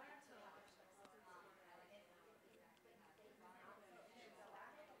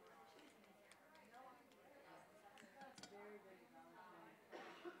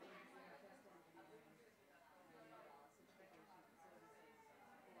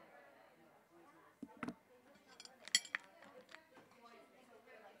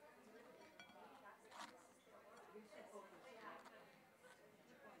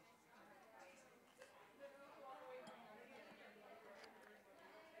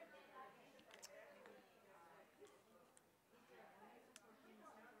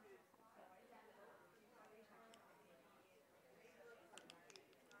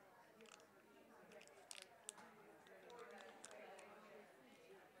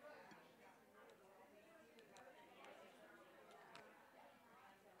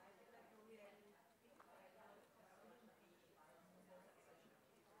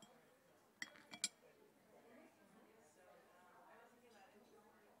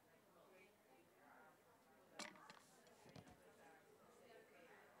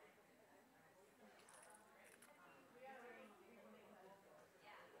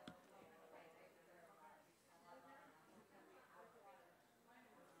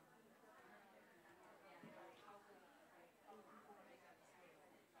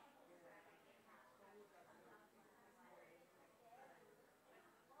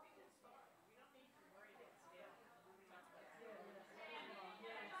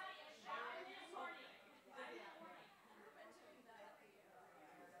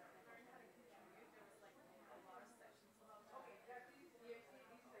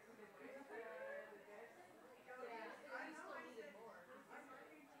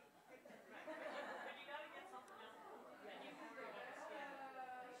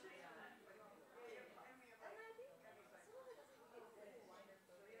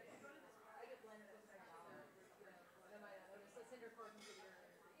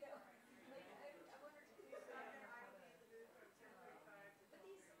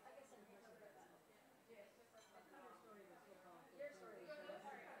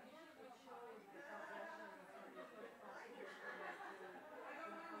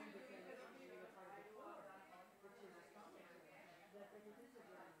 like it is a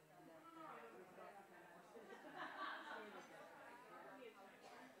journey, and that we've got to kind of stay with that.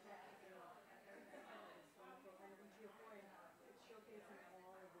 It's wonderful, and to your point, it's showcasing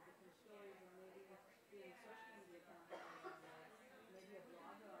all of the different stories, and maybe doing social media campaigns, or maybe a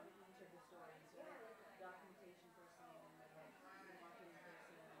blog on each of the stories, right? Documentation person, the marketing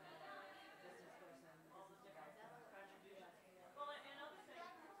person, the business person, business development. Yeah.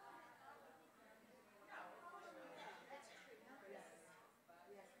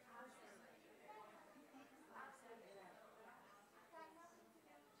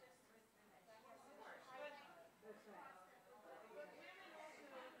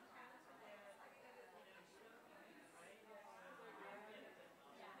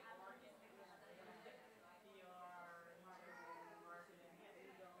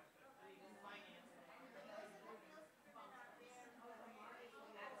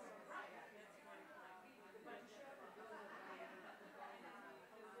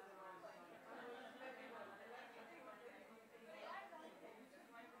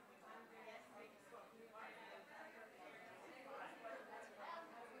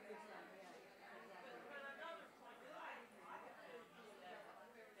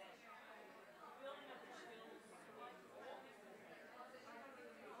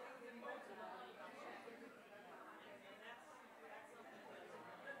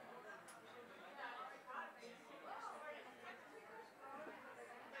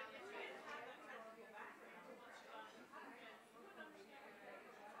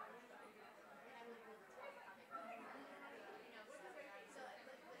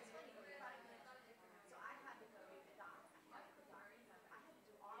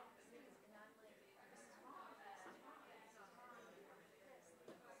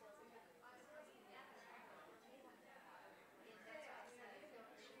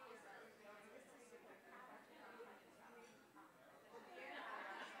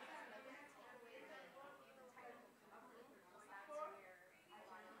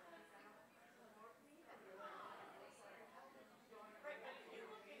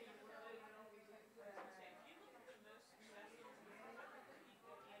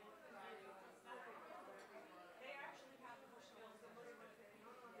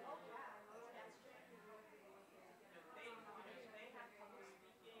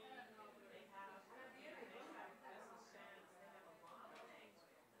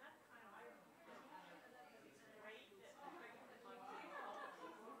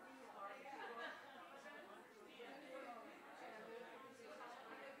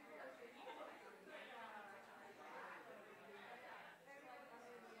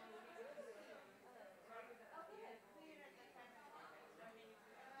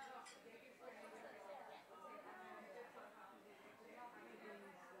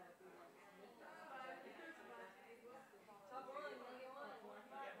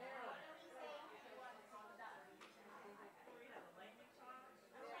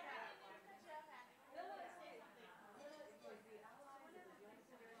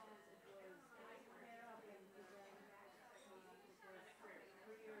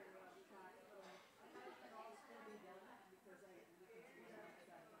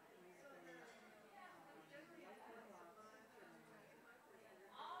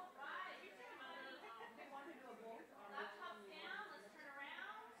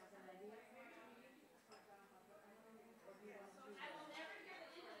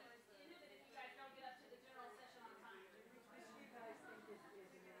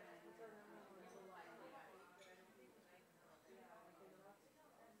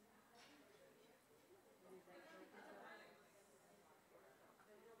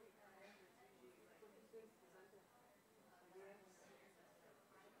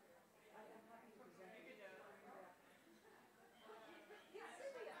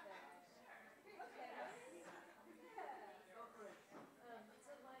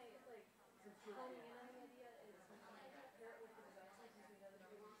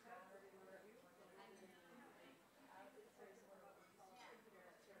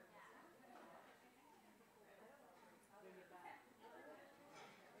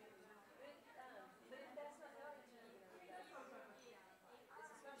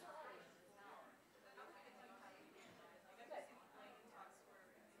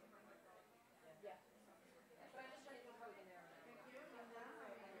 Yes.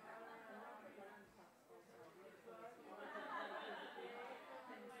 That's right.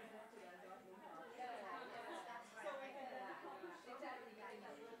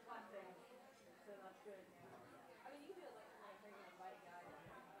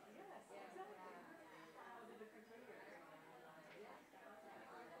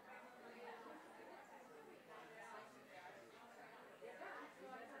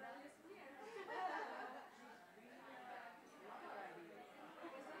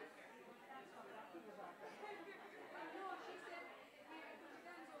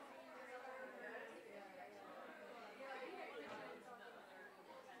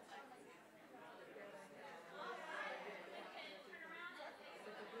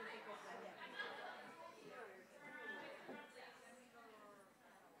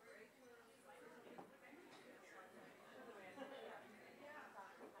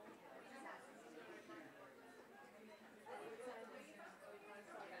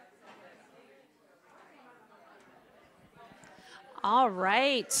 All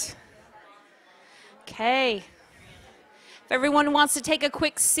right. Okay. If everyone wants to take a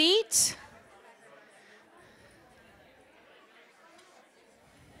quick seat.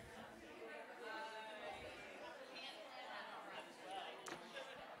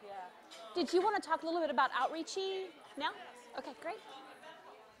 Did you want to talk a little bit about outreachy now? Okay, great.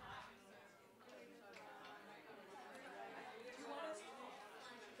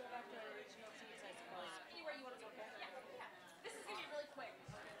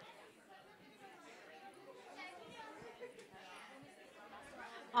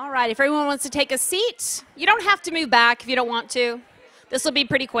 All right, if everyone wants to take a seat, you don't have to move back if you don't want to. This will be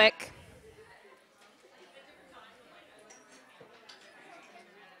pretty quick.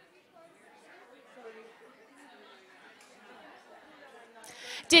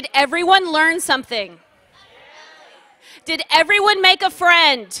 Did everyone learn something? Did everyone make a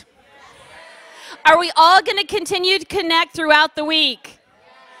friend? Are we all going to continue to connect throughout the week?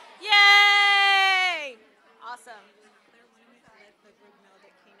 Yay! Awesome.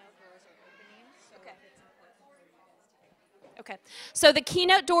 Okay, so the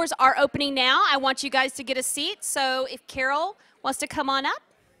keynote doors are opening now. I want you guys to get a seat. So if Carol wants to come on up.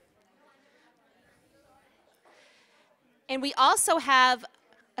 And we also have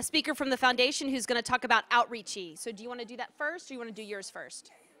a speaker from the foundation who's going to talk about outreachy. So do you want to do that first, or do you want to do yours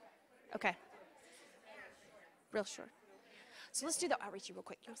first? Okay. Real short. So let's do the outreachy real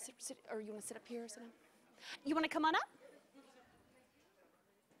quick. You want to sit, or you want to sit up here or something? You want to come on up?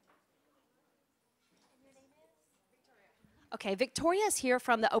 Okay, Victoria is here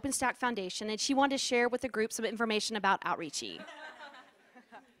from the OpenStack Foundation, and she wanted to share with the group some information about outreachy.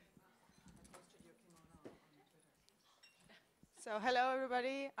 So hello,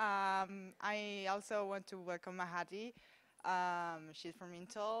 everybody. I also want to welcome Mahati. She's from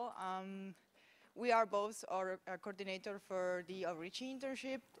Intel. We are both our coordinator for the outreachy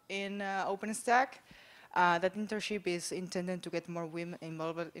internship in OpenStack. That internship is intended to get more women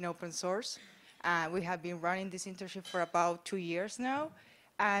involved in open source. We have been running this internship for about 2 years now,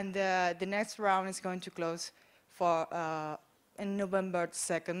 and the next round is going to close for in November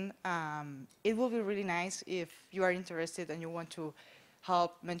 2nd. It will be really nice if you are interested and you want to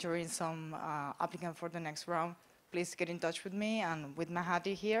help mentoring some applicants for the next round. Please get in touch with me and with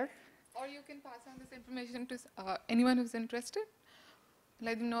Mahati here. Or you can pass on this information to anyone who's interested.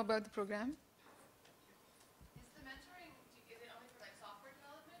 Let them know about the program. Is the mentoring, is it only for like software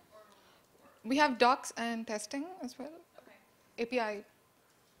development or? We have docs and testing as well. Okay. API.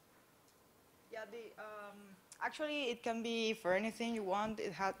 Yeah, actually it can be for anything you want.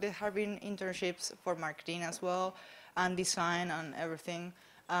 There have been internships for marketing as well, and design and everything.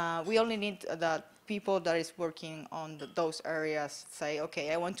 We only need the people that is working on those areas say,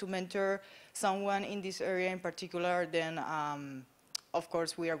 okay, I want to mentor someone in this area in particular, then of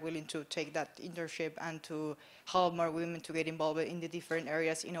course we are willing to take that internship and to help more women to get involved in the different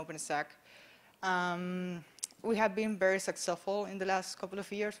areas in OpenStack. We have been very successful in the last couple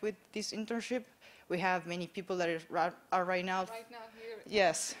of years with this internship. We have many people that are right now. Right now here.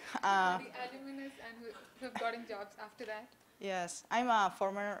 Yes. The alumni and who have gotten jobs after that. Yes, I'm a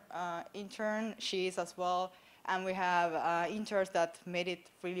former intern. She is as well. And we have interns that made it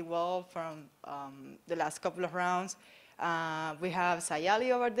really well from the last couple of rounds. We have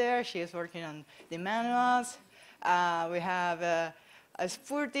Sayali over there. She is working on the manuals. We have a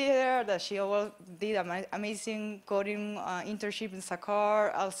Spurti there that she did an amazing coding internship in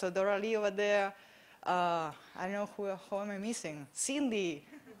Sakar. Also Dora Lee over there. I don't know who am I missing? Cindy,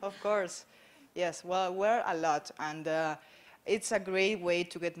 of course. Yes, well, we're a lot. And it's a great way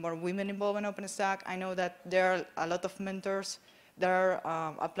to get more women involved in OpenStack. I know that there are a lot of mentors that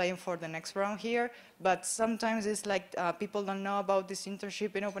are applying for the next round here, but sometimes it's like people don't know about this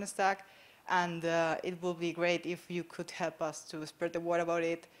internship in OpenStack, and it would be great if you could help us to spread the word about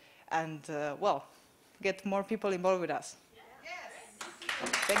it and, well, get more people involved with us. Yes.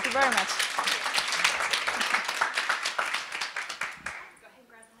 Thank you very much.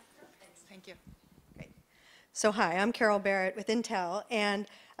 Thank you. So hi, I'm Carol Barrett with Intel, and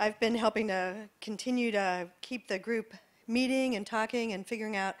I've been helping to continue to keep the group meeting and talking and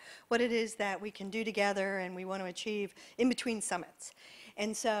figuring out what it is that we can do together and we want to achieve in between summits.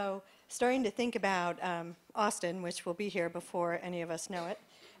 And so starting to think about Austin, which will be here before any of us know it,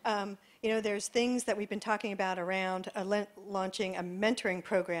 you know, there's things that we've been talking about around launching a mentoring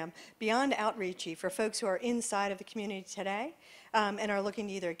program beyond outreachy for folks who are inside of the community today and are looking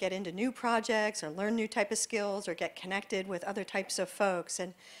to either get into new projects or learn new type of skills or get connected with other types of folks.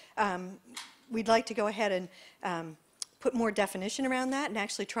 And we'd like to go ahead and put more definition around that and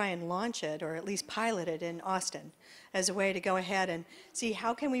actually try and launch it, or at least pilot it in Austin as a way to go ahead and see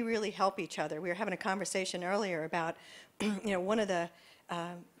how can we really help each other. We were having a conversation earlier about, one of the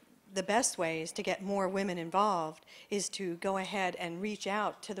best ways to get more women involved is to go ahead and reach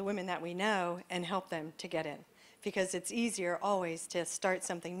out to the women that we know and help them to get in. Because it's easier always to start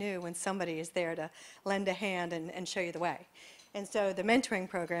something new when somebody is there to lend a hand and show you the way. And so the mentoring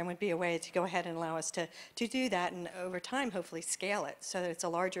program would be a way to go ahead and allow us to do that, and over time hopefully scale it so that it's a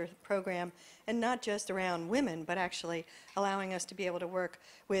larger program, and not just around women, but actually allowing us to be able to work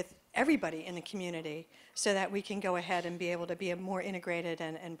with everybody in the community so that we can go ahead and be able to be a more integrated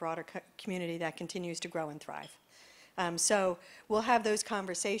and broader community that continues to grow and thrive. So we'll have those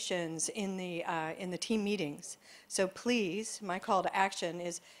conversations in the team meetings. So please, my call to action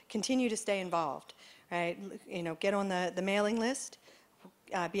is continue to stay involved. Right? Get on the mailing list,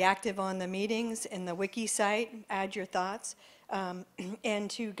 be active on the meetings in the wiki site, add your thoughts,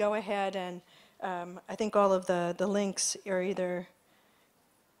 and to go ahead and I think all of the links are either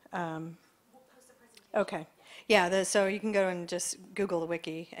okay. Yeah, so you can go and just Google the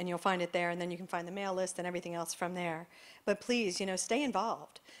wiki and you'll find it there, and then you can find the mail list and everything else from there. But please, stay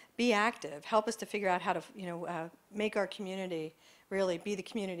involved, be active, help us to figure out how to make our community really be the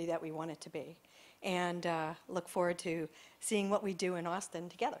community that we want it to be. And look forward to seeing what we do in Austin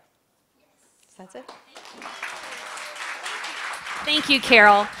together. So that's it. Thank you,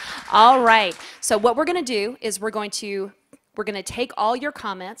 Carol. All right. So what we're going to do is we're going to take all your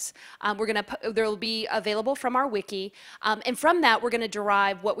comments. They'll be available from our wiki. And from that, we're going to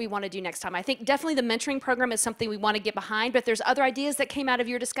derive what we want to do next time. I think definitely the mentoring program is something we want to get behind, but if there's other ideas that came out of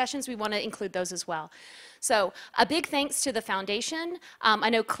your discussions, we want to include those as well. So a big thanks to the foundation.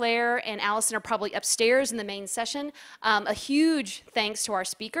 I know Claire and Allison are probably upstairs in the main session. A huge thanks to our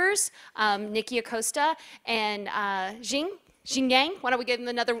speakers, Niki Acosta and Xing Yang. Why don't we give them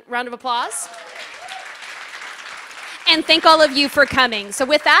another round of applause? And thank all of you for coming. So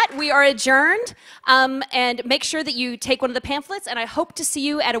with that, we are adjourned. And make sure that you take one of the pamphlets, and I hope to see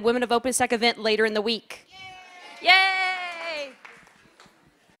you at a Women of OpenStack event later in the week. Yay! Yay!